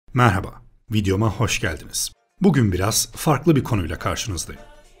Merhaba, videoma hoş geldiniz. Bugün biraz farklı bir konuyla karşınızdayım.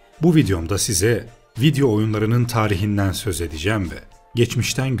 Bu videomda size video oyunlarının tarihinden söz edeceğim ve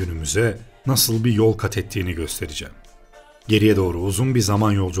geçmişten günümüze nasıl bir yol kat ettiğini göstereceğim. Geriye doğru uzun bir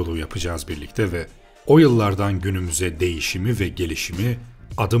zaman yolculuğu yapacağız birlikte ve o yıllardan günümüze değişimi ve gelişimi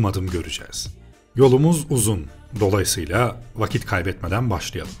adım adım göreceğiz. Yolumuz uzun, dolayısıyla vakit kaybetmeden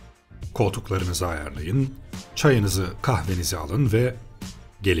başlayalım. Koltuklarınızı ayarlayın, çayınızı, kahvenizi alın ve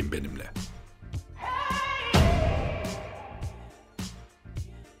gelin benimle.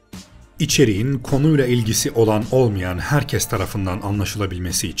 İçeriğin konuyla ilgisi olan olmayan herkes tarafından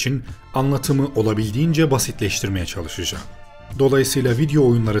anlaşılabilmesi için anlatımı olabildiğince basitleştirmeye çalışacağım. Dolayısıyla video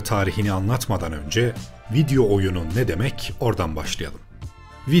oyunları tarihini anlatmadan önce video oyunu ne demek oradan başlayalım.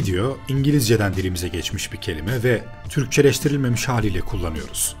 Video, İngilizceden dilimize geçmiş bir kelime ve Türkçeleştirilmemiş haliyle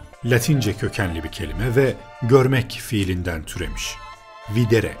kullanıyoruz. Latince kökenli bir kelime ve görmek fiilinden türemiş.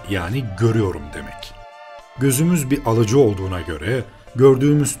 Videre yani görüyorum demek. Gözümüz bir alıcı olduğuna göre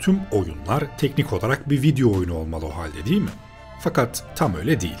gördüğümüz tüm oyunlar teknik olarak bir video oyunu olmalı o halde değil mi? Fakat tam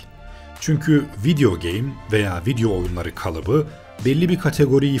öyle değil. Çünkü video game veya video oyunları kalıbı belli bir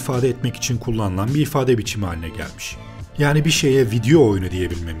kategoriyi ifade etmek için kullanılan bir ifade biçimi haline gelmiş. Yani bir şeye video oyunu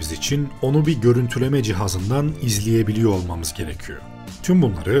diyebilmemiz için onu bir görüntüleme cihazından izleyebiliyor olmamız gerekiyor. Tüm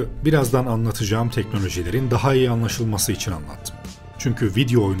bunları birazdan anlatacağım teknolojilerin daha iyi anlaşılması için anlattım. Çünkü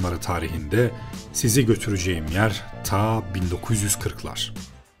video oyunları tarihinde sizi götüreceğim yer ta 1940'lar.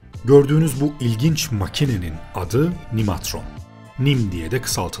 Gördüğünüz bu ilginç makinenin adı Nimatron. NIM diye de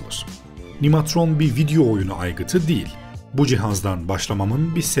kısaltılır. Nimatron bir video oyunu aygıtı değil. Bu cihazdan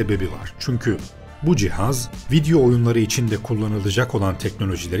başlamamın bir sebebi var. Çünkü bu cihaz video oyunları içinde kullanılacak olan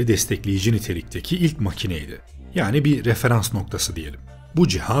teknolojileri destekleyici nitelikteki ilk makineydi. Yani bir referans noktası diyelim. Bu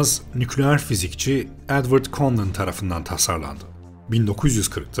cihaz nükleer fizikçi Edward Conlon tarafından tasarlandı.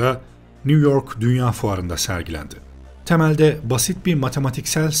 1940'ta New York Dünya Fuarı'nda sergilendi. Temelde basit bir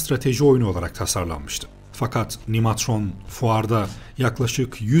matematiksel strateji oyunu olarak tasarlanmıştı. Fakat Nimatron fuarda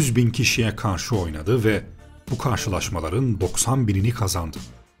yaklaşık 100.000 kişiye karşı oynadı ve bu karşılaşmaların 90.000'ini kazandı.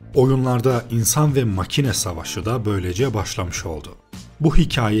 Oyunlarda insan ve makine savaşı da böylece başlamış oldu. Bu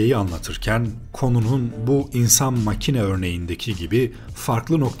hikayeyi anlatırken konunun bu insan-makine örneğindeki gibi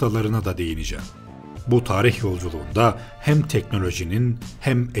farklı noktalarına da değineceğim. Bu tarih yolculuğunda hem teknolojinin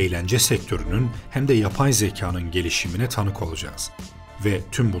hem eğlence sektörünün hem de yapay zekanın gelişimine tanık olacağız. Ve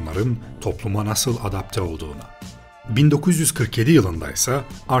tüm bunların topluma nasıl adapte olduğuna. 1947 yılında ise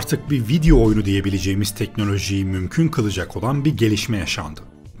artık bir video oyunu diyebileceğimiz teknolojiyi mümkün kılacak olan bir gelişme yaşandı.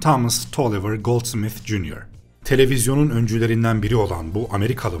 Thomas Tolliver Goldsmith Jr. Televizyonun öncülerinden biri olan bu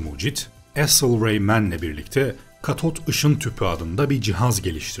Amerikalı mucit, Ethel Ray Mann'le birlikte katot ışın tüpü adında bir cihaz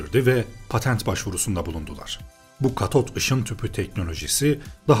geliştirdi ve patent başvurusunda bulundular. Bu katot ışın tüpü teknolojisi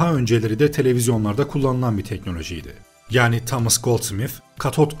daha önceleri de televizyonlarda kullanılan bir teknolojiydi. Yani Thomas Goldsmith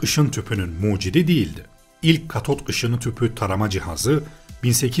katot ışın tüpünün mucidi değildi. İlk katot ışını tüpü tarama cihazı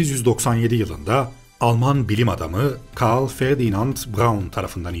 1897 yılında Alman bilim adamı Karl Ferdinand Braun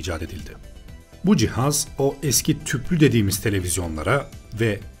tarafından icat edildi. Bu cihaz o eski tüplü dediğimiz televizyonlara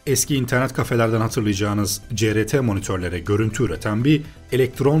ve eski internet kafelerden hatırlayacağınız CRT monitörlere görüntü üreten bir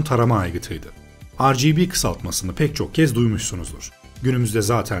elektron tarama aygıtıydı. RGB kısaltmasını pek çok kez duymuşsunuzdur. Günümüzde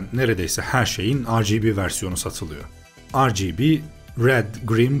zaten neredeyse her şeyin RGB versiyonu satılıyor. RGB, Red,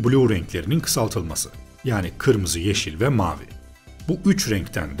 Green, Blue renklerinin kısaltılması. Yani kırmızı, yeşil ve mavi. Bu üç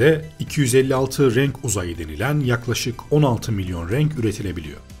renkten de 256 renk uzayı denilen yaklaşık 16 milyon renk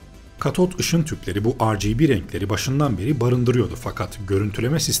üretilebiliyor. Katot ışın tüpleri bu RGB renkleri başından beri barındırıyordu fakat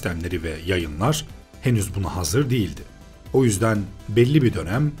görüntüleme sistemleri ve yayınlar henüz buna hazır değildi. O yüzden belli bir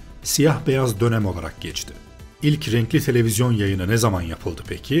dönem siyah beyaz dönem olarak geçti. İlk renkli televizyon yayını ne zaman yapıldı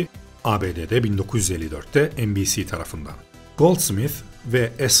peki? ABD'de 1954'te NBC tarafından. Goldsmith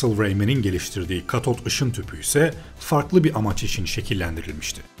ve Ethel Ray Mann'in geliştirdiği katot ışın tüpü ise farklı bir amaç için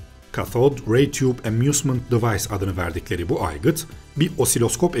şekillendirilmişti. Cathode Ray Tube Amusement Device adını verdikleri bu aygıt bir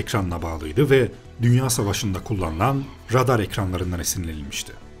osiloskop ekranına bağlıydı ve Dünya Savaşı'nda kullanılan radar ekranlarından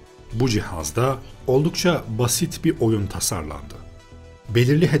esinlenilmişti. Bu cihazda oldukça basit bir oyun tasarlandı.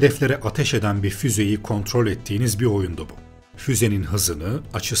 Belirli hedeflere ateş eden bir füzeyi kontrol ettiğiniz bir oyundu bu. Füzenin hızını,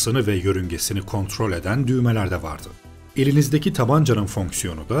 açısını ve yörüngesini kontrol eden düğmeler de vardı. Elinizdeki tabancanın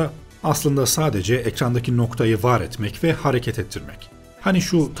fonksiyonu da aslında sadece ekrandaki noktayı var etmek ve hareket ettirmek. Hani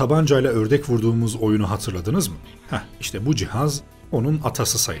şu tabancayla ördek vurduğumuz oyunu hatırladınız mı? İşte bu cihaz onun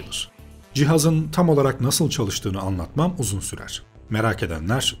atası sayılır. Cihazın tam olarak nasıl çalıştığını anlatmam uzun sürer. Merak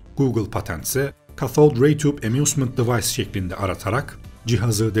edenler Google Patents'e Cathode Ray Tube Amusement Device şeklinde aratarak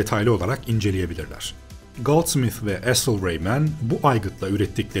cihazı detaylı olarak inceleyebilirler. Goldsmith ve Esselrayman bu aygıtla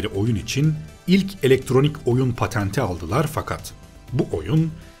ürettikleri oyun için ilk elektronik oyun patenti aldılar fakat bu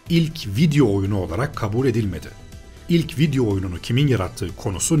oyun ilk video oyunu olarak kabul edilmedi. İlk video oyununu kimin yarattığı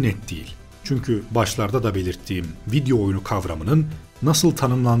konusu net değil. Çünkü başlarda da belirttiğim video oyunu kavramının nasıl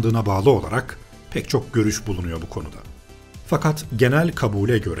tanımlandığına bağlı olarak pek çok görüş bulunuyor bu konuda. Fakat genel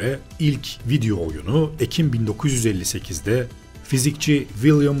kabule göre ilk video oyunu Ekim 1958'de fizikçi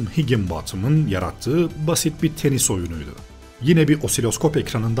William Higginbotham'ın yarattığı basit bir tenis oyunuydu. Yine bir osiloskop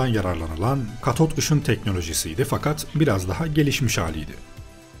ekranından yararlanılan katot ışın teknolojisiydi fakat biraz daha gelişmiş haliydi.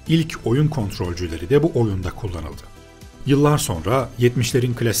 İlk oyun kontrolcüleri de bu oyunda kullanıldı. Yıllar sonra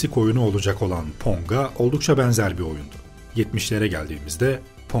 70'lerin klasik oyunu olacak olan Pong'a oldukça benzer bir oyundu. 70'lere geldiğimizde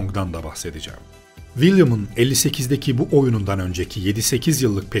Pong'dan da bahsedeceğim. William'ın 58'deki bu oyunundan önceki 7-8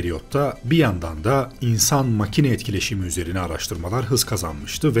 yıllık periyotta bir yandan da insan-makine etkileşimi üzerine araştırmalar hız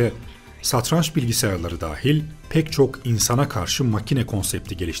kazanmıştı ve satranç bilgisayarları dahil pek çok insana karşı makine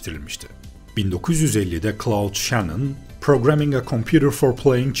konsepti geliştirilmişti. 1950'de Claude Shannon, Programming a Computer for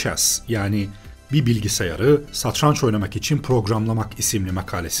Playing Chess yani bir bilgisayarı satranç oynamak için programlamak isimli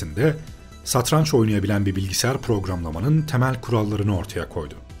makalesinde satranç oynayabilen bir bilgisayar programlamanın temel kurallarını ortaya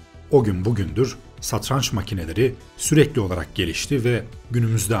koydu. O gün bugündür satranç makineleri sürekli olarak gelişti ve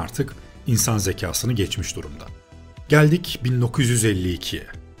günümüzde artık insan zekasını geçmiş durumda. Geldik 1952'ye.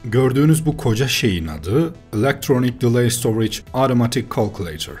 Gördüğünüz bu koca şeyin adı Electronic Delay Storage Automatic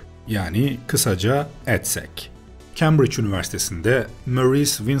Calculator yani kısaca EDSEC. Cambridge Üniversitesi'nde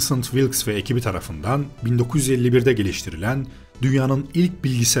Maurice Vincent Wilkes ve ekibi tarafından 1951'de geliştirilen dünyanın ilk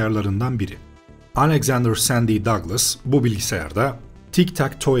bilgisayarlarından biri. Alexander Sandy Douglas bu bilgisayarda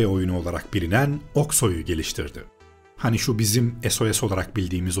Tic-Tac-Toe oyunu olarak bilinen Okso'yu geliştirdi. Hani şu bizim SOS olarak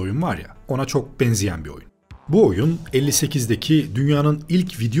bildiğimiz oyun var ya, ona çok benzeyen bir oyun. Bu oyun 58'deki dünyanın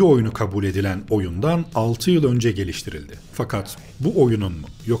ilk video oyunu kabul edilen oyundan 6 yıl önce geliştirildi. Fakat bu oyunun mu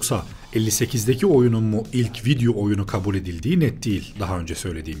yoksa 58'deki oyunun mu ilk video oyunu kabul edildiği net değil daha önce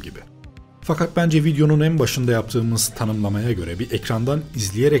söylediğim gibi. Fakat bence videonun en başında yaptığımız tanımlamaya göre bir ekrandan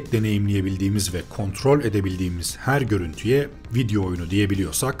izleyerek deneyimleyebildiğimiz ve kontrol edebildiğimiz her görüntüye video oyunu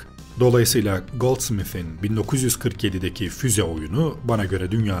diyebiliyorsak, dolayısıyla Goldsmith'in 1947'deki füze oyunu bana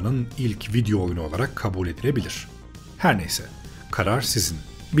göre dünyanın ilk video oyunu olarak kabul edilebilir. Her neyse, karar sizin.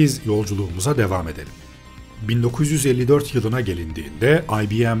 Biz yolculuğumuza devam edelim. 1954 yılına gelindiğinde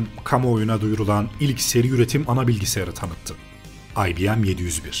IBM kamuoyuna duyurulan ilk seri üretim ana bilgisayarı tanıttı. IBM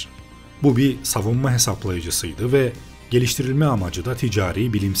 701. Bu bir savunma hesaplayıcısıydı ve geliştirilme amacı da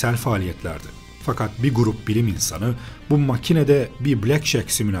ticari bilimsel faaliyetlerdi. Fakat bir grup bilim insanı bu makinede bir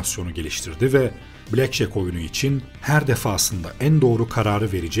blackjack simülasyonu geliştirdi ve blackjack oyunu için her defasında en doğru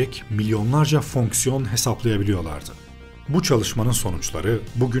kararı verecek milyonlarca fonksiyon hesaplayabiliyorlardı. Bu çalışmanın sonuçları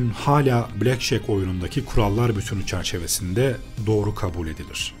bugün hala blackjack oyunundaki kurallar bütünü çerçevesinde doğru kabul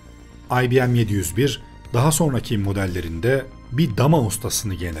edilir. IBM 701 daha sonraki modellerinde bir dama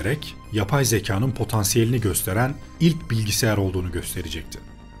ustasını yenerek yapay zekanın potansiyelini gösteren ilk bilgisayar olduğunu gösterecekti.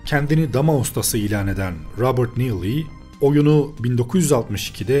 Kendini dama ustası ilan eden Robert Neely, oyunu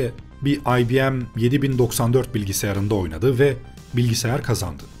 1962'de bir IBM 7094 bilgisayarında oynadı ve bilgisayar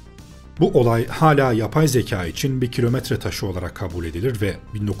kazandı. Bu olay hala yapay zeka için bir kilometre taşı olarak kabul edilir ve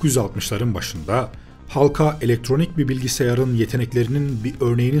 1960'ların başında halka elektronik bir bilgisayarın yeteneklerinin bir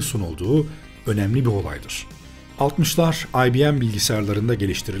örneğinin sunulduğu önemli bir olaydır. 60'lar IBM bilgisayarlarında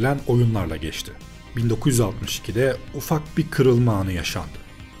geliştirilen oyunlarla geçti. 1962'de ufak bir kırılma anı yaşandı.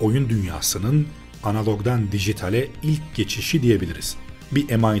 Oyun dünyasının analogdan dijitale ilk geçişi diyebiliriz.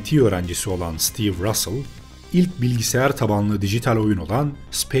 Bir MIT öğrencisi olan Steve Russell, ilk bilgisayar tabanlı dijital oyun olan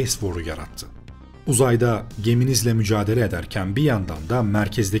Space War'u yarattı. Uzayda geminizle mücadele ederken bir yandan da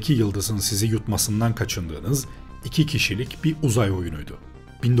merkezdeki yıldızın sizi yutmasından kaçındığınız 2 kişilik bir uzay oyunuydu.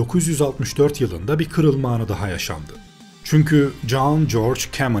 1964 yılında bir kırılma anı daha yaşandı. Çünkü John George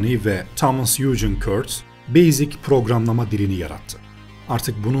Kameny ve Thomas Eugene Kurtz Basic programlama dilini yarattı.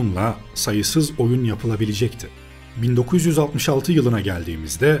 Artık bununla sayısız oyun yapılabilecekti. 1966 yılına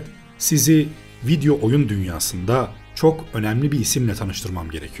geldiğimizde sizi video oyun dünyasında çok önemli bir isimle tanıştırmam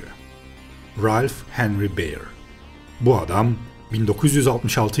gerekiyor. Ralph Henry Baer. Bu adam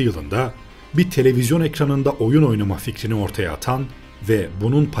 1966 yılında bir televizyon ekranında oyun oynama fikrini ortaya atan ve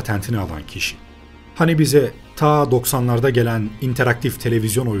bunun patentini alan kişi. Hani bize ta 90'larda gelen interaktif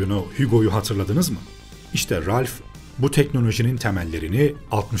televizyon oyunu Hugo'yu hatırladınız mı? İşte Ralph bu teknolojinin temellerini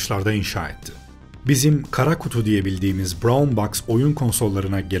 60'larda inşa etti. Bizim kara kutu diye bildiğimiz Brown Box oyun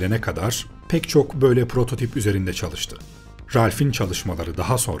konsollarına gelene kadar pek çok böyle prototip üzerinde çalıştı. Ralph'in çalışmaları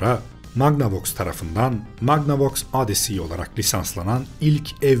daha sonra Magnavox tarafından Magnavox Odyssey olarak lisanslanan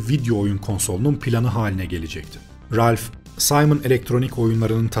ilk ev video oyun konsolunun planı haline gelecekti. Ralph, Simon Elektronik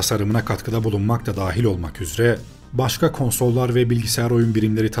oyunlarının tasarımına katkıda bulunmak da dahil olmak üzere başka konsollar ve bilgisayar oyun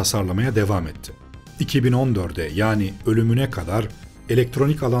birimleri tasarlamaya devam etti. 2014'de yani ölümüne kadar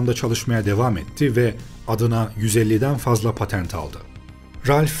elektronik alanda çalışmaya devam etti ve adına 150'den fazla patent aldı.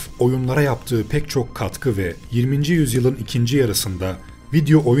 Ralph, oyunlara yaptığı pek çok katkı ve 20. yüzyılın ikinci yarısında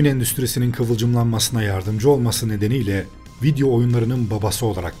video oyun endüstrisinin kıvılcımlanmasına yardımcı olması nedeniyle video oyunlarının babası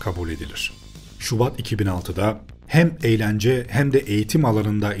olarak kabul edilir. Şubat 2006'da hem eğlence hem de eğitim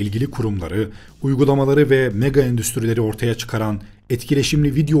alanında ilgili kurumları, uygulamaları ve mega endüstrileri ortaya çıkaran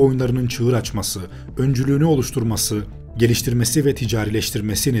etkileşimli video oyunlarının çığır açması, öncülüğünü oluşturması, geliştirmesi ve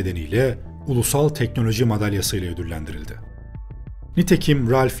ticarileştirmesi nedeniyle Ulusal Teknoloji Madalyası ile ödüllendirildi.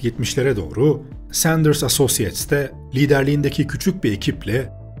 Nitekim Ralph 70'lere doğru Sanders Associates'te liderliğindeki küçük bir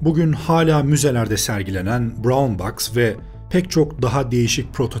ekiple bugün hala müzelerde sergilenen Brown Box ve pek çok daha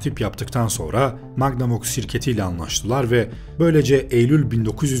değişik prototip yaptıktan sonra Magnavox şirketiyle anlaştılar ve böylece Eylül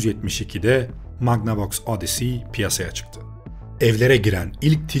 1972'de Magnavox Odyssey piyasaya çıktı. Evlere giren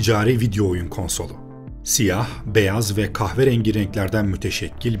ilk ticari video oyun konsolu. Siyah, beyaz ve kahverengi renklerden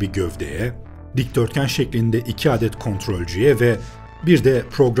müteşekkil bir gövdeye, dikdörtgen şeklinde 2 adet kontrolcüye ve bir de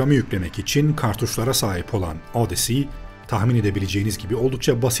programı yüklemek için kartuşlara sahip olan Odyssey, tahmin edebileceğiniz gibi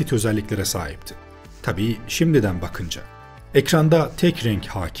oldukça basit özelliklere sahipti. Tabii şimdiden bakınca. Ekranda tek renk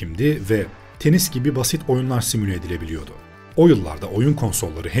hakimdi ve tenis gibi basit oyunlar simüle edilebiliyordu. O yıllarda oyun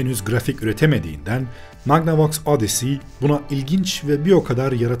konsolları henüz grafik üretemediğinden Magnavox Odyssey buna ilginç ve bir o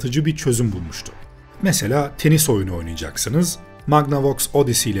kadar yaratıcı bir çözüm bulmuştu. Mesela tenis oyunu oynayacaksınız, Magnavox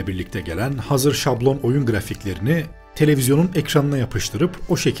Odyssey ile birlikte gelen hazır şablon oyun grafiklerini televizyonun ekranına yapıştırıp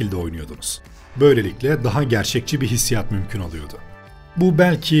o şekilde oynuyordunuz. Böylelikle daha gerçekçi bir hissiyat mümkün oluyordu. Bu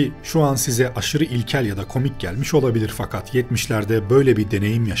belki şu an size aşırı ilkel ya da komik gelmiş olabilir fakat 70'lerde böyle bir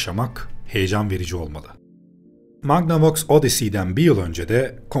deneyim yaşamak heyecan verici olmalı. Magnavox Odyssey'den bir yıl önce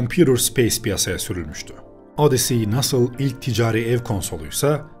de Computer Space piyasaya sürülmüştü. Odyssey nasıl ilk ticari ev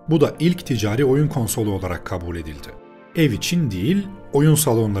konsoluysa bu da ilk ticari oyun konsolu olarak kabul edildi. Ev için değil, oyun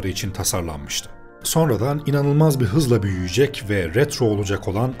salonları için tasarlanmıştı. Sonradan inanılmaz bir hızla büyüyecek ve retro olacak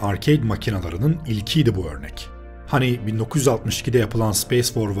olan arcade makinalarının ilkiydi bu örnek. Hani 1962'de yapılan Space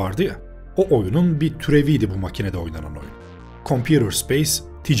War vardı ya, o oyunun bir türeviydi bu makinede oynanan oyun. Computer Space,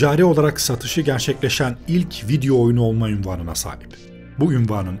 ticari olarak satışı gerçekleşen ilk video oyunu olma unvanına sahip. Bu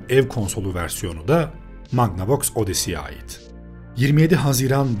unvanın ev konsolu versiyonu da Magnavox Odyssey'e ait. 27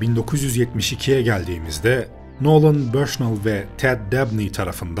 Haziran 1972'ye geldiğimizde Nolan Bushnell ve Ted Dabney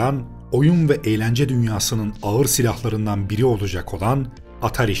tarafından oyun ve eğlence dünyasının ağır silahlarından biri olacak olan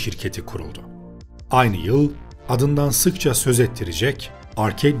Atari şirketi kuruldu. Aynı yıl adından sıkça söz ettirecek,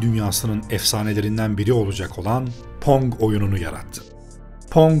 arcade dünyasının efsanelerinden biri olacak olan Pong oyununu yarattı.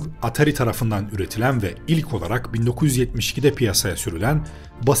 Pong, Atari tarafından üretilen ve ilk olarak 1972'de piyasaya sürülen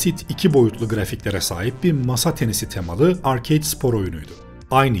basit 2 boyutlu grafiklere sahip bir masa tenisi temalı arcade spor oyunuydu.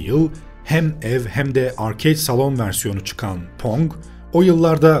 Aynı yıl hem ev hem de arcade salon versiyonu çıkan Pong, o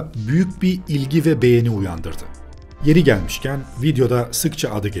yıllarda büyük bir ilgi ve beğeni uyandırdı. Yeri gelmişken videoda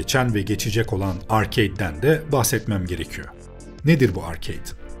sıkça adı geçen ve geçecek olan arcade'den de bahsetmem gerekiyor. Nedir bu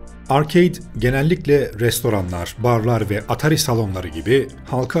arcade? Arcade genellikle restoranlar, barlar ve Atari salonları gibi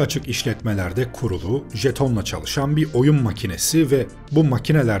halka açık işletmelerde kurulu, jetonla çalışan bir oyun makinesi ve bu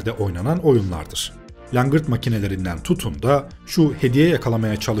makinelerde oynanan oyunlardır. Langırt makinelerinden tutun da şu hediye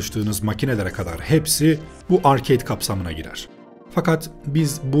yakalamaya çalıştığınız makinelere kadar hepsi bu arcade kapsamına girer. Fakat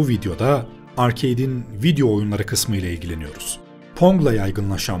biz bu videoda arcade'in video oyunları kısmı ile ilgileniyoruz. Pong'la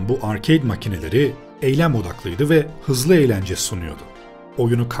yaygınlaşan bu arcade makineleri eylem odaklıydı ve hızlı eğlence sunuyordu.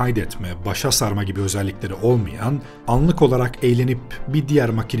 Oyunu kaydetme, başa sarma gibi özellikleri olmayan, anlık olarak eğlenip bir diğer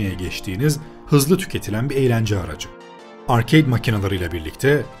makineye geçtiğiniz hızlı tüketilen bir eğlence aracı. Arcade makinalarıyla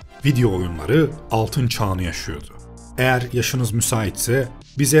birlikte video oyunları altın çağını yaşıyordu. Eğer yaşınız müsaitse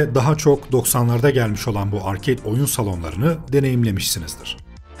bize daha çok 90'larda gelmiş olan bu arcade oyun salonlarını deneyimlemişsinizdir.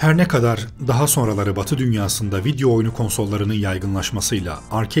 Her ne kadar daha sonraları Batı dünyasında video oyunu konsollarının yaygınlaşmasıyla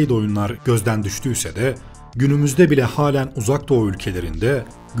arcade oyunlar gözden düştüyse de günümüzde bile halen Uzak Doğu ülkelerinde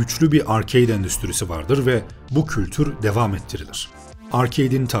güçlü bir arcade endüstrisi vardır ve bu kültür devam ettirilir.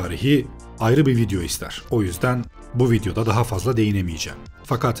 Arcade'in tarihi ayrı bir video ister. O yüzden bu videoda daha fazla değinemeyeceğim.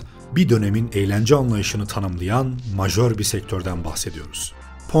 Fakat bir dönemin eğlence anlayışını tanımlayan majör bir sektörden bahsediyoruz.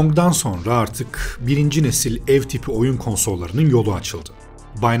 Pong'dan sonra artık birinci nesil ev tipi oyun konsollarının yolu açıldı.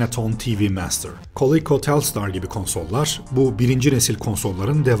 Binatone TV Master, Coleco Telstar gibi konsollar bu birinci nesil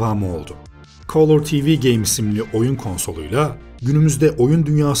konsolların devamı oldu. Color TV Game isimli oyun konsoluyla günümüzde oyun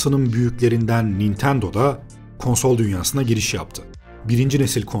dünyasının büyüklerinden Nintendo'da konsol dünyasına giriş yaptı. Birinci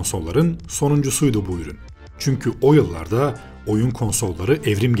nesil konsolların sonuncusuydu bu ürün. Çünkü o yıllarda oyun konsolları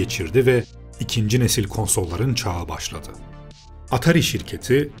evrim geçirdi ve ikinci nesil konsolların çağı başladı. Atari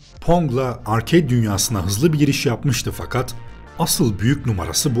şirketi Pong'la arcade dünyasına hızlı bir giriş yapmıştı fakat asıl büyük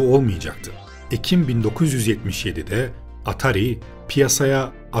numarası bu olmayacaktı. Ekim 1977'de Atari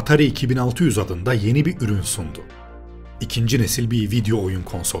piyasaya Atari 2600 adında yeni bir ürün sundu. İkinci nesil bir video oyun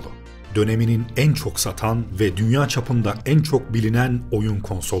konsolu. Döneminin en çok satan ve dünya çapında en çok bilinen oyun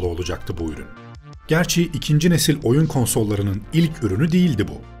konsolu olacaktı bu ürün. Gerçi ikinci nesil oyun konsollarının ilk ürünü değildi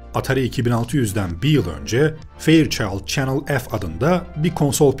bu. Atari 2600'den bir yıl önce Fairchild Channel F adında bir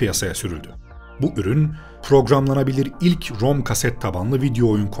konsol piyasaya sürüldü. Bu ürün programlanabilir ilk ROM kaset tabanlı video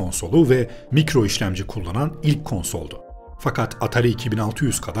oyun konsolu ve mikro işlemci kullanan ilk konsoldu. Fakat Atari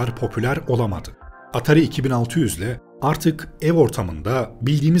 2600 kadar popüler olamadı. Atari 2600 ile artık ev ortamında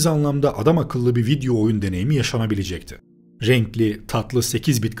bildiğimiz anlamda adam akıllı bir video oyun deneyimi yaşanabilecekti. Renkli, tatlı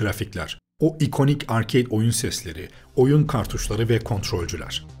 8 bit grafikler, o ikonik arcade oyun sesleri, oyun kartuşları ve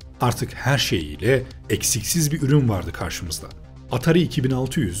kontrolcüler. Artık her şeyiyle eksiksiz bir ürün vardı karşımızda. Atari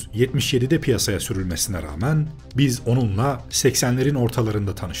 2600 77'de piyasaya sürülmesine rağmen biz onunla 80'lerin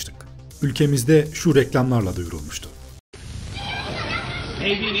ortalarında tanıştık. Ülkemizde şu reklamlarla duyurulmuştu.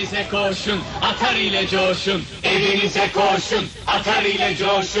 Evinize koşun, Atari ile coşun. Evinize koşun, Atari ile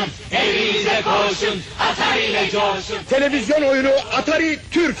coşun. Evinize koşun, Atari ile coşun. Televizyon oyunu Atari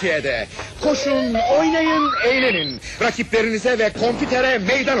Türkiye'de. Koşun, oynayın, eğlenin. Rakiplerinize ve kompütere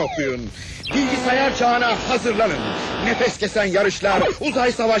meydan okuyun. Bilgisayar çağına hazırlanın. Nefes kesen yarışlar,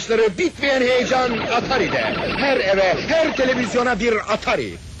 uzay savaşları, bitmeyen heyecan Atari'de. Her eve, her televizyona bir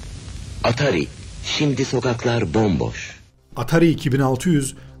Atari. Atari, şimdi sokaklar bomboş. Atari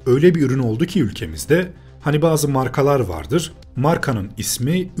 2600 öyle bir ürün oldu ki ülkemizde, hani bazı markalar vardır, markanın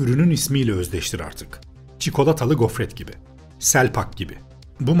ismi ürünün ismiyle özdeştir artık. Çikolatalı gofret gibi, Selpak gibi.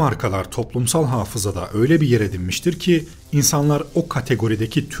 Bu markalar toplumsal hafızada öyle bir yer edinmiştir ki insanlar o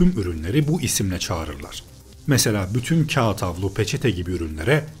kategorideki tüm ürünleri bu isimle çağırırlar. Mesela bütün kağıt havlu, peçete gibi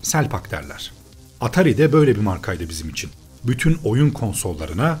ürünlere Selpak derler. Atari de böyle bir markaydı bizim için. Bütün oyun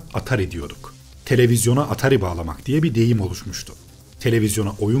konsollarına Atari diyorduk. Televizyona Atari bağlamak diye bir deyim oluşmuştu.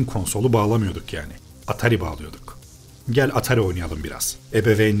 Televizyona oyun konsolu bağlamıyorduk yani. Atari bağlıyorduk. Gel Atari oynayalım biraz.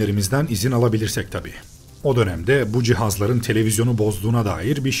 Ebeveynlerimizden izin alabilirsek tabii. O dönemde bu cihazların televizyonu bozduğuna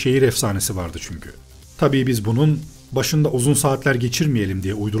dair bir şehir efsanesi vardı çünkü. Tabii biz bunun başında uzun saatler geçirmeyelim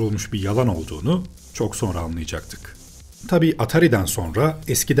diye uydurulmuş bir yalan olduğunu çok sonra anlayacaktık. Tabii Atari'den sonra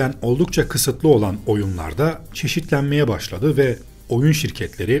eskiden oldukça kısıtlı olan oyunlarda çeşitlenmeye başladı ve oyun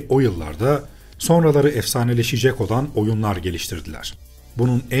şirketleri o yıllarda sonraları efsaneleşecek olan oyunlar geliştirdiler.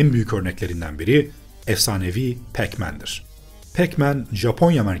 Bunun en büyük örneklerinden biri efsanevi Pac-Man'dir. Pac-Man,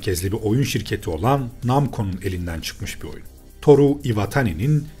 Japonya merkezli bir oyun şirketi olan Namco'nun elinden çıkmış bir oyun. Toru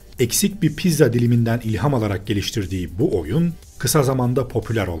Iwatani'nin eksik bir pizza diliminden ilham alarak geliştirdiği bu oyun kısa zamanda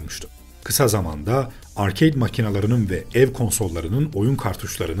popüler olmuştu. Kısa zamanda arcade makinalarının ve ev konsollarının oyun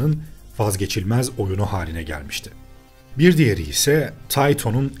kartuşlarının vazgeçilmez oyunu haline gelmişti. Bir diğeri ise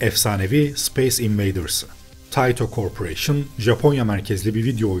Taito'nun efsanevi Space Invaders'ı. Taito Corporation, Japonya merkezli bir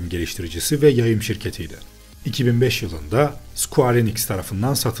video oyun geliştiricisi ve yayım şirketiydi. 2005 yılında Square Enix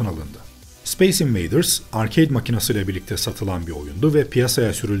tarafından satın alındı. Space Invaders, arcade makinesiyle birlikte satılan bir oyundu ve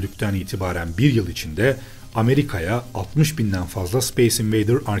piyasaya sürüldükten itibaren bir yıl içinde Amerika'ya 60.000'den fazla Space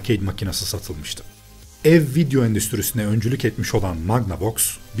Invader arcade makinesi satılmıştı. Ev video endüstrisine öncülük etmiş olan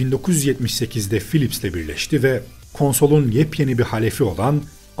Magnavox, 1978'de Philips'le birleşti ve konsolun yepyeni bir halefi olan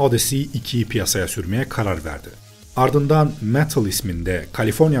Odyssey 2'yi piyasaya sürmeye karar verdi. Ardından Metal isminde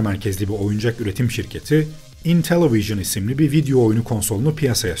Kaliforniya merkezli bir oyuncak üretim şirketi Intellivision isimli bir video oyunu konsolunu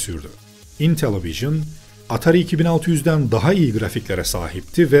piyasaya sürdü. Intellivision, Atari 2600'den daha iyi grafiklere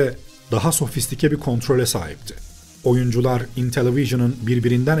sahipti ve daha sofistike bir kontrole sahipti. Oyuncular Intellivision'ın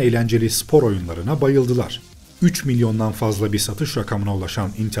birbirinden eğlenceli spor oyunlarına bayıldılar. 3 milyondan fazla bir satış rakamına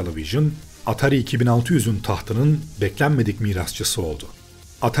ulaşan Intellivision, Atari 2600'ün tahtının beklenmedik mirasçısı oldu.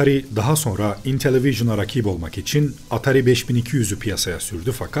 Atari daha sonra Intellivision'a rakip olmak için Atari 5200'ü piyasaya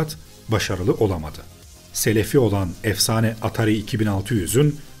sürdü fakat başarılı olamadı. Selefi olan efsane Atari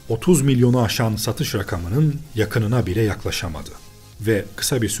 2600'ün 30 milyonu aşan satış rakamının yakınına bile yaklaşamadı ve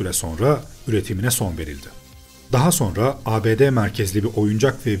kısa bir süre sonra üretimine son verildi. Daha sonra ABD merkezli bir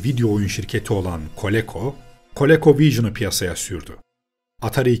oyuncak ve video oyun şirketi olan Coleco, ColecoVision'ı piyasaya sürdü.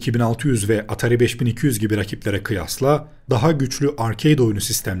 Atari 2600 ve Atari 5200 gibi rakiplere kıyasla daha güçlü arcade oyunu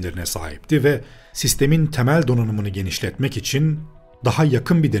sistemlerine sahipti ve sistemin temel donanımını genişletmek için daha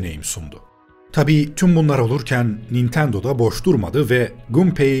yakın bir deneyim sundu. Tabii tüm bunlar olurken Nintendo'da boş durmadı ve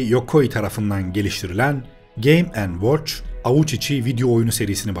Gunpei Yokoi tarafından geliştirilen Game & Watch avuç içi video oyunu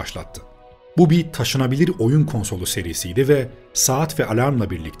serisini başlattı. Bu bir taşınabilir oyun konsolu serisiydi ve saat ve alarmla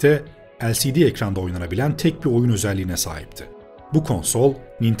birlikte LCD ekranda oynanabilen tek bir oyun özelliğine sahipti. Bu konsol,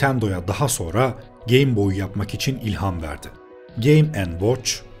 Nintendo'ya daha sonra Game Boy'u yapmak için ilham verdi. Game &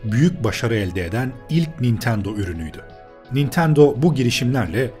 Watch, büyük başarı elde eden ilk Nintendo ürünüydü. Nintendo bu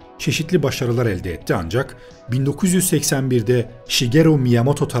girişimlerle çeşitli başarılar elde etti ancak 1981'de Shigeru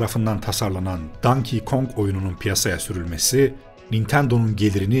Miyamoto tarafından tasarlanan Donkey Kong oyununun piyasaya sürülmesi, Nintendo'nun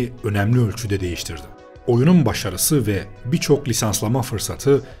gelirini önemli ölçüde değiştirdi. Oyunun başarısı ve birçok lisanslama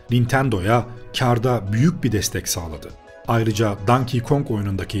fırsatı Nintendo'ya kârda büyük bir destek sağladı. Ayrıca Donkey Kong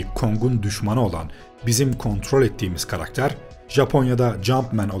oyunundaki Kong'un düşmanı olan bizim kontrol ettiğimiz karakter, Japonya'da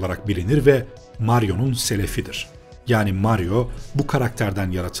Jumpman olarak bilinir ve Mario'nun selefidir. Yani Mario bu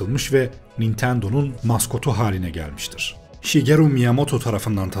karakterden yaratılmış ve Nintendo'nun maskotu haline gelmiştir. Shigeru Miyamoto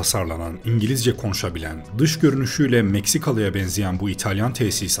tarafından tasarlanan, İngilizce konuşabilen, dış görünüşüyle Meksikalı'ya benzeyen bu İtalyan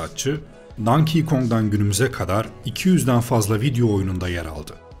tesisatçı, Donkey Kong'dan günümüze kadar 200'den fazla video oyununda yer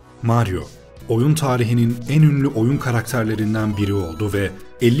aldı. Mario, oyun tarihinin en ünlü oyun karakterlerinden biri oldu ve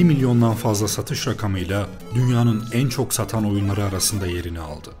 50 milyondan fazla satış rakamıyla dünyanın en çok satan oyunları arasında yerini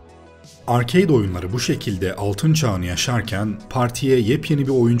aldı. Arcade oyunları bu şekilde altın çağını yaşarken partiye yepyeni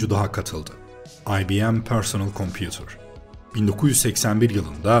bir oyuncu daha katıldı. IBM Personal Computer. 1981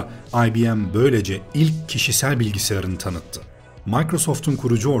 yılında IBM böylece ilk kişisel bilgisayarını tanıttı. Microsoft'un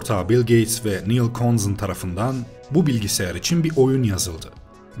kurucu ortağı Bill Gates ve Neil Conzen tarafından bu bilgisayar için bir oyun yazıldı.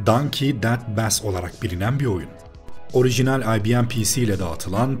 Donkey That Bass olarak bilinen bir oyun. Orijinal IBM PC ile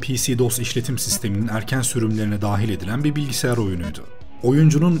dağıtılan PC-DOS işletim sisteminin erken sürümlerine dahil edilen bir bilgisayar oyunuydu.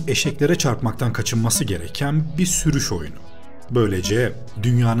 Oyuncunun eşeklere çarpmaktan kaçınması gereken bir sürüş oyunu. Böylece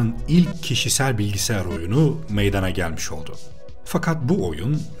dünyanın ilk kişisel bilgisayar oyunu meydana gelmiş oldu. Fakat bu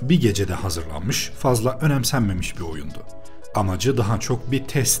oyun bir gecede hazırlanmış, fazla önemsenmemiş bir oyundu. Amacı daha çok bir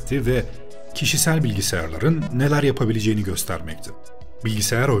testti ve kişisel bilgisayarların neler yapabileceğini göstermekti.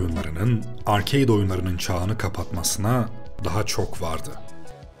 Bilgisayar oyunlarının, arcade oyunlarının çağını kapatmasına daha çok vardı.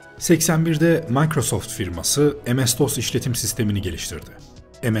 81'de Microsoft firması MS-DOS işletim sistemini geliştirdi.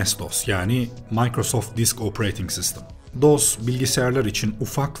 MS-DOS yani Microsoft Disk Operating System. DOS, bilgisayarlar için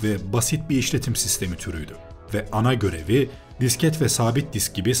ufak ve basit bir işletim sistemi türüydü ve ana görevi disket ve sabit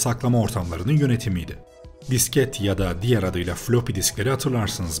disk gibi saklama ortamlarının yönetimiydi. Disket ya da diğer adıyla floppy diskleri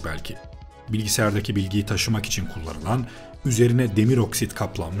hatırlarsınız belki. Bilgisayardaki bilgiyi taşımak için kullanılan, üzerine demir oksit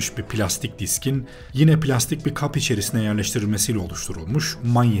kaplanmış bir plastik diskin yine plastik bir kap içerisine yerleştirilmesiyle oluşturulmuş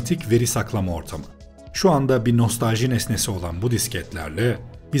manyetik veri saklama ortamı. Şu anda bir nostalji nesnesi olan bu disketlerle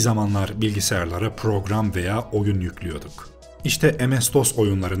bir zamanlar bilgisayarlara program veya oyun yüklüyorduk. İşte MS-DOS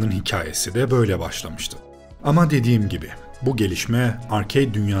oyunlarının hikayesi de böyle başlamıştı. Ama dediğim gibi bu gelişme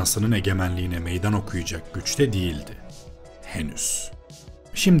arcade dünyasının egemenliğine meydan okuyacak güçte değildi. Henüz.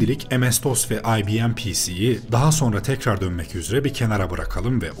 Şimdilik MS-DOS ve IBM PC'yi daha sonra tekrar dönmek üzere bir kenara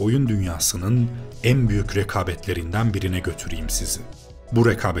bırakalım ve oyun dünyasının en büyük rekabetlerinden birine götüreyim sizi. Bu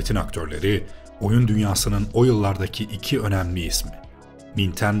rekabetin aktörleri, oyun dünyasının o yıllardaki iki önemli ismi,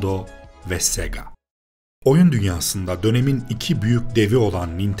 Nintendo ve Sega. Oyun dünyasında dönemin iki büyük devi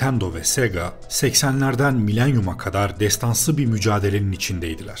olan Nintendo ve Sega, 80'lerden milenyuma kadar destansı bir mücadelenin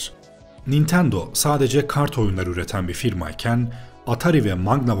içindeydiler. Nintendo sadece kart oyunları üreten bir firmayken, Atari ve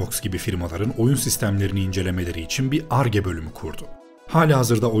Magnavox gibi firmaların oyun sistemlerini incelemeleri için bir Ar-Ge bölümü kurdu.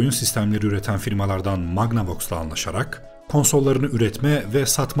 Halihazırda oyun sistemleri üreten firmalardan Magnavox'la anlaşarak konsollarını üretme ve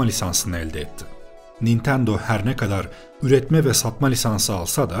satma lisansını elde etti. Nintendo her ne kadar üretme ve satma lisansı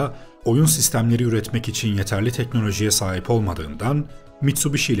alsa da oyun sistemleri üretmek için yeterli teknolojiye sahip olmadığından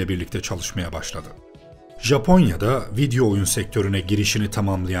Mitsubishi ile birlikte çalışmaya başladı. Japonya'da video oyun sektörüne girişini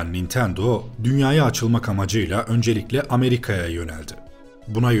tamamlayan Nintendo, dünyaya açılmak amacıyla öncelikle Amerika'ya yöneldi.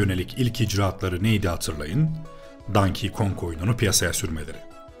 Buna yönelik ilk icraatları neydi hatırlayın? Donkey Kong oyununu piyasaya sürmeleri.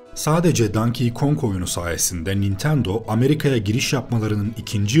 Sadece Donkey Kong oyunu sayesinde Nintendo, Amerika'ya giriş yapmalarının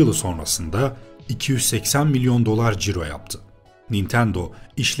ikinci yılı sonrasında $280 milyon ciro yaptı. Nintendo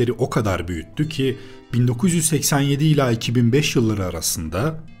işleri o kadar büyüttü ki 1987 ila 2005 yılları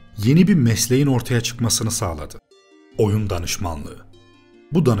arasında yeni bir mesleğin ortaya çıkmasını sağladı. Oyun danışmanlığı.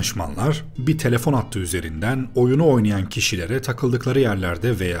 Bu danışmanlar bir telefon hattı üzerinden oyunu oynayan kişilere takıldıkları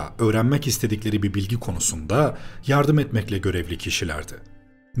yerlerde veya öğrenmek istedikleri bir bilgi konusunda yardım etmekle görevli kişilerdi.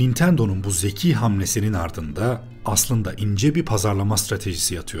 Nintendo'nun bu zeki hamlesinin ardında aslında ince bir pazarlama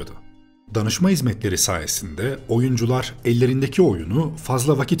stratejisi yatıyordu. Danışma hizmetleri sayesinde oyuncular ellerindeki oyunu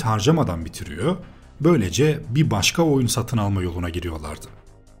fazla vakit harcamadan bitiriyor, böylece bir başka oyun satın alma yoluna giriyorlardı.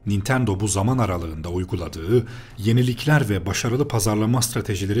 Nintendo bu zaman aralığında uyguladığı yenilikler ve başarılı pazarlama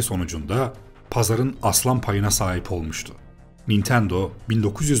stratejileri sonucunda pazarın aslan payına sahip olmuştu. Nintendo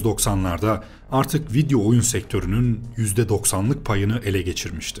 1990'larda artık video oyun sektörünün %90'lık payını ele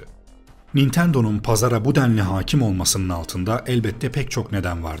geçirmişti. Nintendo'nun pazara bu denli hakim olmasının altında elbette pek çok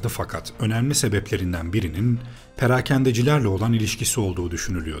neden vardı, fakat önemli sebeplerinden birinin perakendecilerle olan ilişkisi olduğu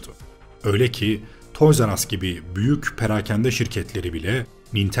düşünülüyordu. Öyle ki Toys R Us gibi büyük perakende şirketleri bile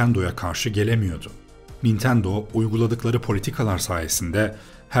Nintendo'ya karşı gelemiyordu. Nintendo uyguladıkları politikalar sayesinde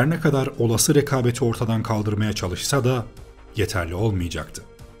her ne kadar olası rekabeti ortadan kaldırmaya çalışsa da yeterli olmayacaktı.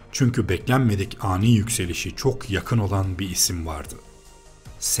 Çünkü beklenmedik ani yükselişi çok yakın olan bir isim vardı.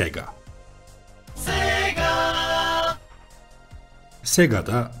 Sega. Sega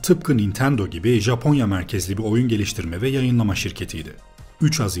da tıpkı Nintendo gibi Japonya merkezli bir oyun geliştirme ve yayınlama şirketiydi.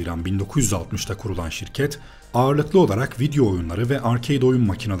 3 Haziran 1960'ta kurulan şirket, ağırlıklı olarak video oyunları ve arcade oyun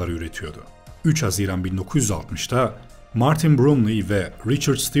makineleri üretiyordu. 3 Haziran 1960'ta Martin Bromley ve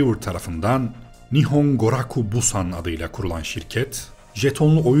Richard Stewart tarafından Nihon Goraku Busan adıyla kurulan şirket,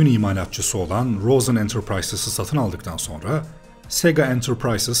 jetonlu oyun imalatçısı olan Rosen Enterprises'ı satın aldıktan sonra Sega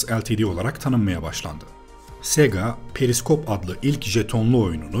Enterprises Ltd olarak tanınmaya başlandı. Sega, Periskop adlı ilk jetonlu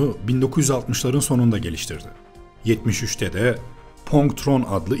oyununu 1960'ların sonunda geliştirdi. 73'te de Pongtron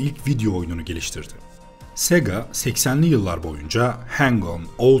adlı ilk video oyununu geliştirdi. Sega, 80'li yıllar boyunca Hang-On,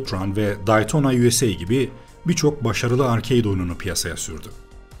 Outrun ve Daytona USA gibi birçok başarılı arcade oyununu piyasaya sürdü.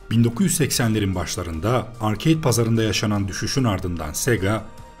 1980'lerin başlarında arcade pazarında yaşanan düşüşün ardından Sega,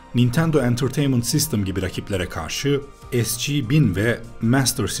 Nintendo Entertainment System gibi rakiplere karşı SG-1000 ve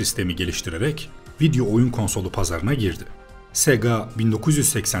Master sistemi geliştirerek video oyun konsolu pazarına girdi. Sega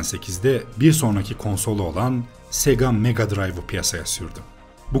 1988'de bir sonraki konsolu olan Sega Mega Drive'ı piyasaya sürdü.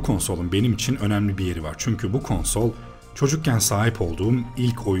 Bu konsolun benim için önemli bir yeri var, çünkü bu konsol çocukken sahip olduğum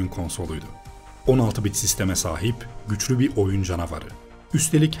ilk oyun konsoluydu. 16 bit sisteme sahip güçlü bir oyun canavarı.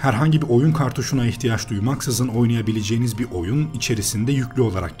 Üstelik herhangi bir oyun kartuşuna ihtiyaç duymaksızın oynayabileceğiniz bir oyun içerisinde yüklü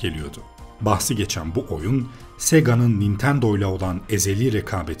olarak geliyordu. Bahsi geçen bu oyun, Sega'nın Nintendo ile olan ezeli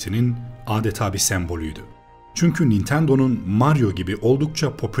rekabetinin adeta bir sembolüydü. Çünkü Nintendo'nun Mario gibi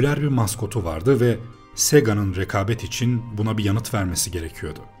oldukça popüler bir maskotu vardı ve Sega'nın rekabet için buna bir yanıt vermesi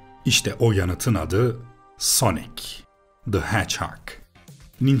gerekiyordu. İşte o yanıtın adı Sonic the Hedgehog.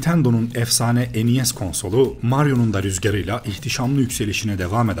 Nintendo'nun efsane NES konsolu Mario'nun da rüzgarıyla ihtişamlı yükselişine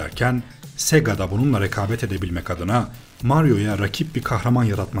devam ederken, Sega da bununla rekabet edebilmek adına Mario'ya rakip bir kahraman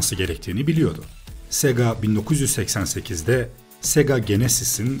yaratması gerektiğini biliyordu. Sega 1988'de Sega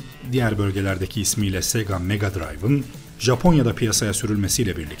Genesis'in, diğer bölgelerdeki ismiyle Sega Mega Drive'ın Japonya'da piyasaya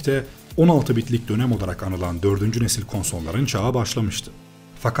sürülmesiyle birlikte 16 bitlik dönem olarak anılan 4. nesil konsolların çağı başlamıştı.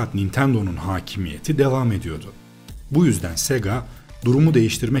 Fakat Nintendo'nun hakimiyeti devam ediyordu. Bu yüzden Sega, durumu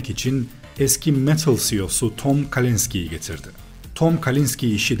değiştirmek için eski Metal CEO'su Tom Kalinski'yi getirdi. Tom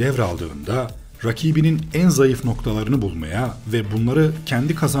Kalinski işi devraldığında rakibinin en zayıf noktalarını bulmaya ve bunları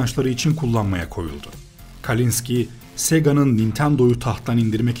kendi kazançları için kullanmaya koyuldu. Kalinski, Sega'nın Nintendo'yu tahttan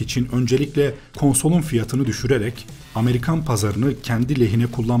indirmek için öncelikle konsolun fiyatını düşürerek Amerikan pazarını kendi lehine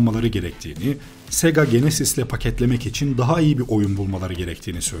kullanmaları gerektiğini, Sega Genesis'le paketlemek için daha iyi bir oyun bulmaları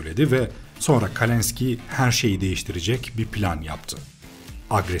gerektiğini söyledi ve sonra Kalinski her şeyi değiştirecek bir plan yaptı.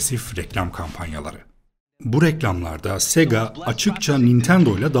 Agresif reklam kampanyaları. Bu reklamlarda Sega açıkça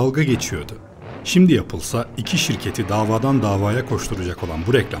Nintendo ile dalga geçiyordu. Şimdi yapılsa iki şirketi davadan davaya koşturacak olan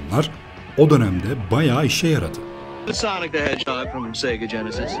bu reklamlar o dönemde bayağı işe yaradı. Sonic the Hedgehog from Sega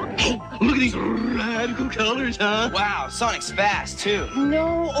Genesis. Hey, look at these radical colors, huh? Wow, Sonic's fast too.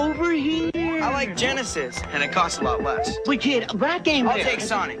 No, over here. I like Genesis, and it costs a lot less. Wait, kid, that game I'll there. take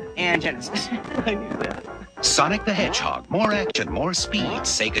Sonic and Genesis. I knew that. Sonic the Hedgehog. More action, more speed.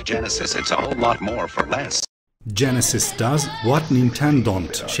 Sega Genesis, it's a whole lot more for less. Genesis does what Nintendo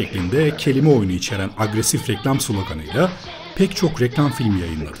don't şeklinde kelime oyunu içeren agresif reklam sloganıyla pek çok reklam filmi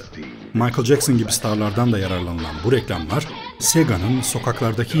yayınladı. Michael Jackson gibi starlardan da yararlanılan bu reklamlar Sega'nın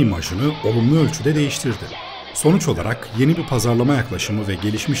sokaklardaki imajını olumlu ölçüde değiştirdi. Sonuç olarak yeni bir pazarlama yaklaşımı ve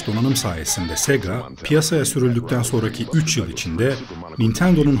gelişmiş donanım sayesinde Sega, piyasaya sürüldükten sonraki 3 yıl içinde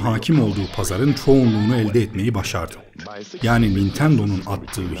Nintendo'nun hakim olduğu pazarın çoğunluğunu elde etmeyi başardı. Yani Nintendo'nun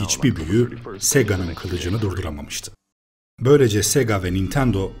attığı hiçbir büyü Sega'nın kılıcını durduramamıştı. Böylece Sega ve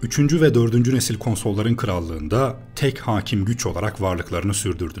Nintendo 3. ve 4. nesil konsolların krallığında tek hakim güç olarak varlıklarını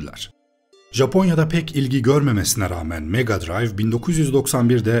sürdürdüler. Japonya'da pek ilgi görmemesine rağmen Mega Drive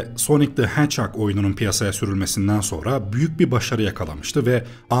 1991'de Sonic the Hedgehog oyununun piyasaya sürülmesinden sonra büyük bir başarı yakalamıştı ve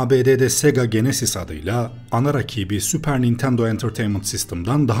ABD'de Sega Genesis adıyla ana rakibi Super Nintendo Entertainment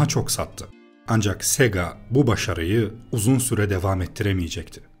System'dan daha çok sattı. Ancak Sega bu başarıyı uzun süre devam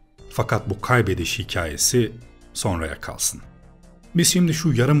ettiremeyecekti. Fakat bu kaybediş hikayesi sonraya kalsın. Biz şimdi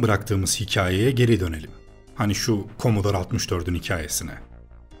şu yarım bıraktığımız hikayeye geri dönelim. Hani şu Commodore 64'ün hikayesine.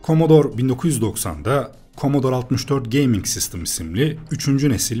 Commodore 1990'da Commodore 64 Gaming System isimli 3.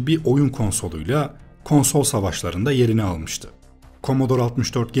 nesil bir oyun konsoluyla konsol savaşlarında yerini almıştı. Commodore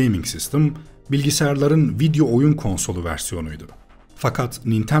 64 Gaming System, bilgisayarların video oyun konsolu versiyonuydu. Fakat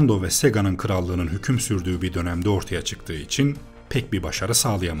Nintendo ve Sega'nın krallığının hüküm sürdüğü bir dönemde ortaya çıktığı için pek bir başarı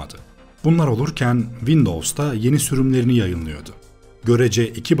sağlayamadı. Bunlar olurken Windows'ta yeni sürümlerini yayınlıyordu. Görece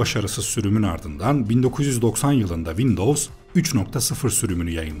 2 başarısız sürümün ardından 1990 yılında Windows 3.0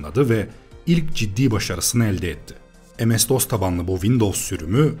 sürümünü yayınladı ve ilk ciddi başarısını elde etti. MS-DOS tabanlı bu Windows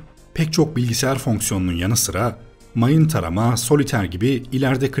sürümü pek çok bilgisayar fonksiyonunun yanı sıra mayın tarama, solitaire gibi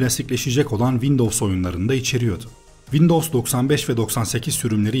ileride klasikleşecek olan Windows oyunlarını da içeriyordu. Windows 95 ve 98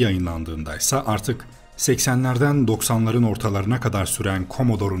 sürümleri yayınlandığında ise artık 80'lerden 90'ların ortalarına kadar süren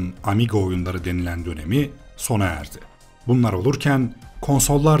Commodore'un Amiga oyunları denilen dönemi sona erdi. Bunlar olurken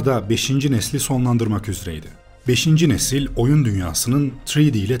konsollar da 5. nesli sonlandırmak üzereydi. 5. nesil oyun dünyasının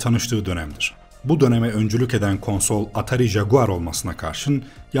 3D ile tanıştığı dönemdir. Bu döneme öncülük eden konsol Atari Jaguar olmasına karşın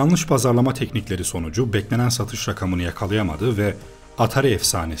yanlış pazarlama teknikleri sonucu beklenen satış rakamını yakalayamadı ve Atari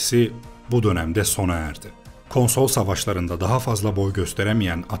efsanesi bu dönemde sona erdi. Konsol savaşlarında daha fazla boy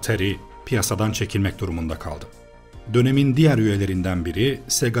gösteremeyen Atari piyasadan çekilmek durumunda kaldı. Dönemin diğer üyelerinden biri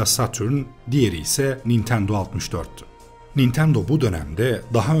Sega Saturn, diğeri ise Nintendo 64'tü. Nintendo bu dönemde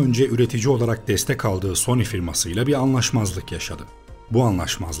daha önce üretici olarak destek aldığı Sony firmasıyla bir anlaşmazlık yaşadı. Bu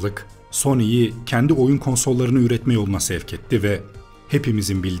anlaşmazlık Sony'yi kendi oyun konsollarını üretme yoluna sevk etti ve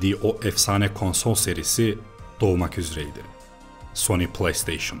hepimizin bildiği o efsane konsol serisi doğmak üzereydi. Sony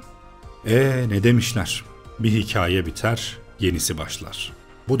PlayStation. Ne demişler? Bir hikaye biter, yenisi başlar.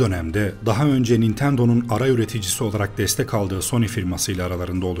 Bu dönemde daha önce Nintendo'nun ara üreticisi olarak destek aldığı Sony firmasıyla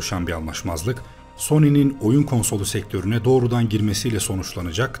aralarında oluşan bir anlaşmazlık, Sony'nin oyun konsolu sektörüne doğrudan girmesiyle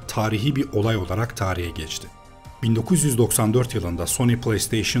sonuçlanacak tarihi bir olay olarak tarihe geçti. 1994 yılında Sony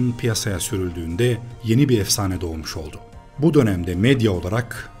PlayStation piyasaya sürüldüğünde yeni bir efsane doğmuş oldu. Bu dönemde medya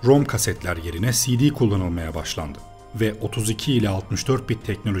olarak ROM kasetler yerine CD kullanılmaya başlandı ve 32 ile 64 bit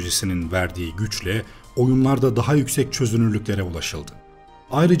teknolojisinin verdiği güçle oyunlarda daha yüksek çözünürlüklere ulaşıldı.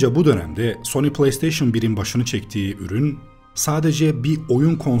 Ayrıca bu dönemde Sony PlayStation 1'in başını çektiği ürün sadece bir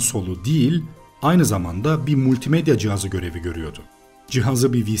oyun konsolu değil, aynı zamanda bir multimedya cihazı görevi görüyordu.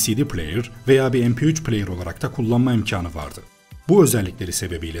 Cihazı bir VCD player veya bir MP3 player olarak da kullanma imkanı vardı. Bu özellikleri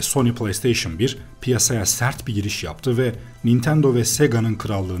sebebiyle Sony PlayStation 1 piyasaya sert bir giriş yaptı ve Nintendo ve Sega'nın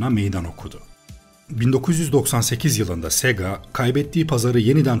krallığına meydan okudu. 1998 yılında Sega, kaybettiği pazarı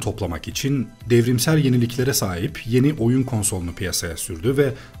yeniden toplamak için devrimsel yeniliklere sahip yeni oyun konsolunu piyasaya sürdü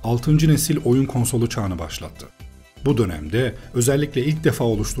ve 6. nesil oyun konsolu çağını başlattı. Bu dönemde özellikle ilk defa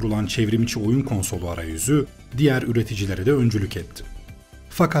oluşturulan çevrimiçi oyun konsolu arayüzü diğer üreticilere de öncülük etti.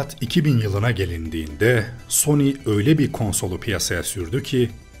 Fakat 2000 yılına gelindiğinde Sony öyle bir konsolu piyasaya sürdü ki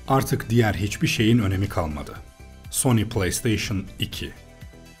artık diğer hiçbir şeyin önemi kalmadı. Sony PlayStation 2.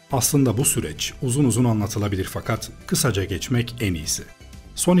 Aslında bu süreç uzun uzun anlatılabilir fakat kısaca geçmek en iyisi.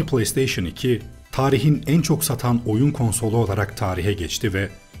 Sony PlayStation 2, tarihin en çok satan oyun konsolu olarak tarihe geçti ve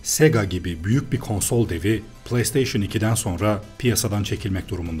Sega gibi büyük bir konsol devi PlayStation 2'den sonra piyasadan çekilmek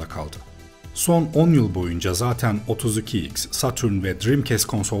durumunda kaldı. Son 10 yıl boyunca zaten 32X, Saturn ve Dreamcast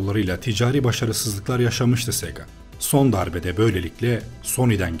konsollarıyla ticari başarısızlıklar yaşamıştı Sega. Son darbede böylelikle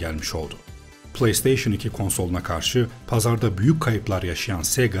Sony'den gelmiş oldu. PlayStation 2 konsoluna karşı pazarda büyük kayıplar yaşayan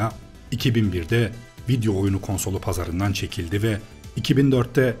Sega, 2001'de video oyunu konsolu pazarından çekildi ve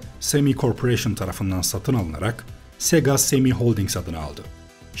 2004'te Semi Corporation tarafından satın alınarak Sega Semi Holdings adını aldı.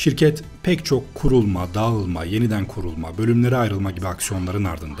 Şirket pek çok kurulma, dağılma, yeniden kurulma, bölümlere ayrılma gibi aksiyonların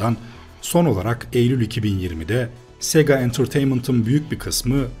ardından son olarak Eylül 2020'de Sega Entertainment'ın büyük bir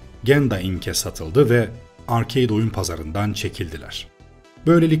kısmı Genda Inc.'e satıldı ve arcade oyun pazarından çekildiler.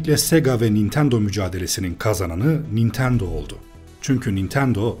 Böylelikle Sega ve Nintendo mücadelesinin kazananı Nintendo oldu. Çünkü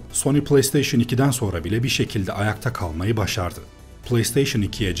Nintendo, Sony PlayStation 2'den sonra bile bir şekilde ayakta kalmayı başardı. PlayStation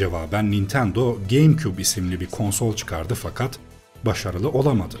 2'ye cevaben Nintendo GameCube isimli bir konsol çıkardı fakat başarılı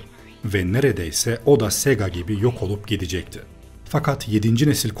olamadı ve neredeyse o da Sega gibi yok olup gidecekti. Fakat 7.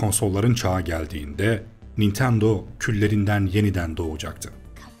 nesil konsolların çağı geldiğinde Nintendo küllerinden yeniden doğacaktı.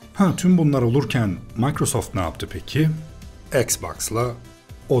 Tüm bunlar olurken Microsoft ne yaptı peki? Xbox'la,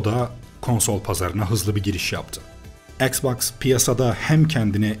 o da konsol pazarına hızlı bir giriş yaptı. Xbox piyasada hem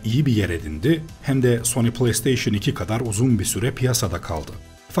kendine iyi bir yer edindi hem de Sony PlayStation 2 kadar uzun bir süre piyasada kaldı.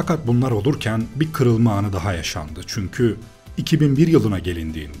 Fakat bunlar olurken bir kırılma anı daha yaşandı. Çünkü 2001 yılına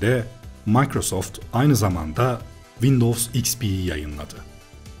gelindiğinde Microsoft aynı zamanda Windows XP'yi yayınladı.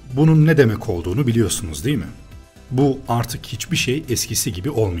 Bunun ne demek olduğunu biliyorsunuz değil mi? Bu artık hiçbir şey eskisi gibi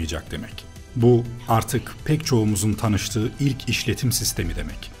olmayacak demek. Bu artık pek çoğumuzun tanıştığı ilk işletim sistemi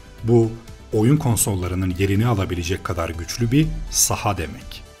demek. Bu oyun konsollarının yerini alabilecek kadar güçlü bir saha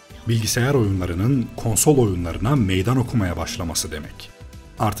demek. Bilgisayar oyunlarının konsol oyunlarına meydan okumaya başlaması demek.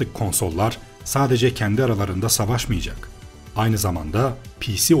 Artık konsollar sadece kendi aralarında savaşmayacak. Aynı zamanda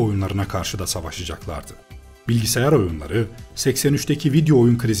PC oyunlarına karşı da savaşacaklardı. Bilgisayar oyunları 83'teki video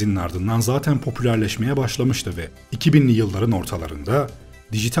oyun krizinin ardından zaten popülerleşmeye başlamıştı ve 2000'li yılların ortalarında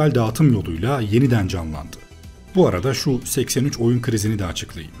dijital dağıtım yoluyla yeniden canlandı. Bu arada şu 83 oyun krizini de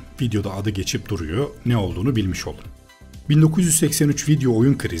açıklayayım. Videoda adı geçip duruyor, ne olduğunu bilmiş olun. 1983 video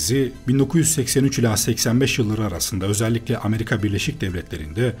oyun krizi, 1983 ila 85 yılları arasında özellikle Amerika Birleşik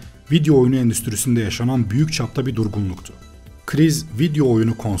Devletleri'nde video oyunu endüstrisinde yaşanan büyük çapta bir durgunluktu. Kriz, video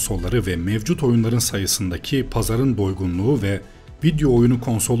oyunu konsolları ve mevcut oyunların sayısındaki pazarın doygunluğu ve video oyunu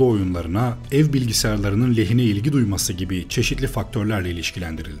konsolu oyunlarına ev bilgisayarlarının lehine ilgi duyması gibi çeşitli faktörlerle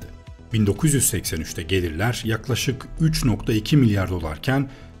ilişkilendirildi. 1983'te gelirler yaklaşık 3.2 milyar dolarken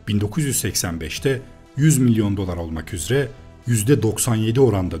 1985'te 100 milyon dolar olmak üzere %97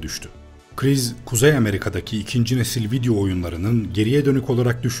 oranda düştü. Kriz, Kuzey Amerika'daki ikinci nesil video oyunlarının geriye dönük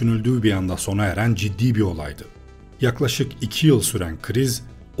olarak düşünüldüğü bir anda sona eren ciddi bir olaydı. Yaklaşık 2 yıl süren kriz,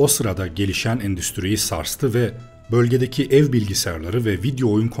 o sırada gelişen endüstriyi sarstı ve bölgedeki ev bilgisayarları ve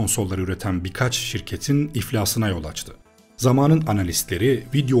video oyun konsolları üreten birkaç şirketin iflasına yol açtı. Zamanın analistleri,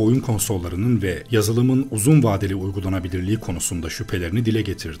 video oyun konsollarının ve yazılımın uzun vadeli uygulanabilirliği konusunda şüphelerini dile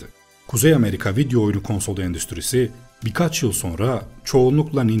getirdi. Kuzey Amerika video oyunu konsolu endüstrisi, birkaç yıl sonra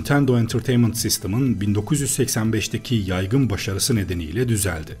çoğunlukla Nintendo Entertainment System'ın 1985'teki yaygın başarısı nedeniyle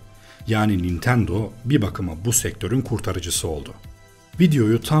düzeldi. Yani Nintendo bir bakıma bu sektörün kurtarıcısı oldu.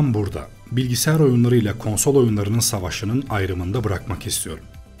 Videoyu tam burada, bilgisayar oyunlarıyla konsol oyunlarının savaşının ayrımında bırakmak istiyorum.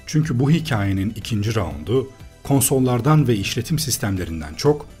 Çünkü bu hikayenin ikinci raundu, konsollardan ve işletim sistemlerinden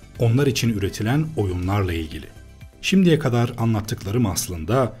çok onlar için üretilen oyunlarla ilgili. Şimdiye kadar anlattıklarım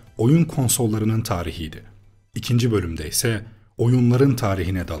aslında oyun konsollarının tarihiydi. İkinci bölümde ise oyunların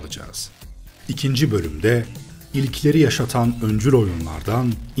tarihine dalacağız. İkinci bölümde ilkleri yaşatan öncül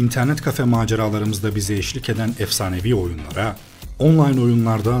oyunlardan, internet kafe maceralarımızda bize eşlik eden efsanevi oyunlara, online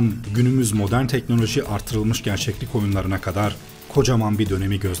oyunlardan günümüz modern teknoloji artırılmış gerçeklik oyunlarına kadar kocaman bir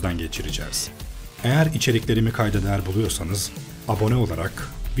dönemi gözden geçireceğiz. Eğer içeriklerimi kayda değer buluyorsanız, abone olarak,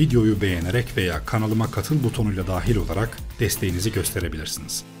 videoyu beğenerek veya kanalıma katıl butonuyla dahil olarak desteğinizi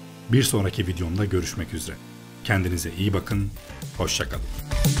gösterebilirsiniz. Bir sonraki videomda görüşmek üzere. Kendinize iyi bakın, hoşça kalın.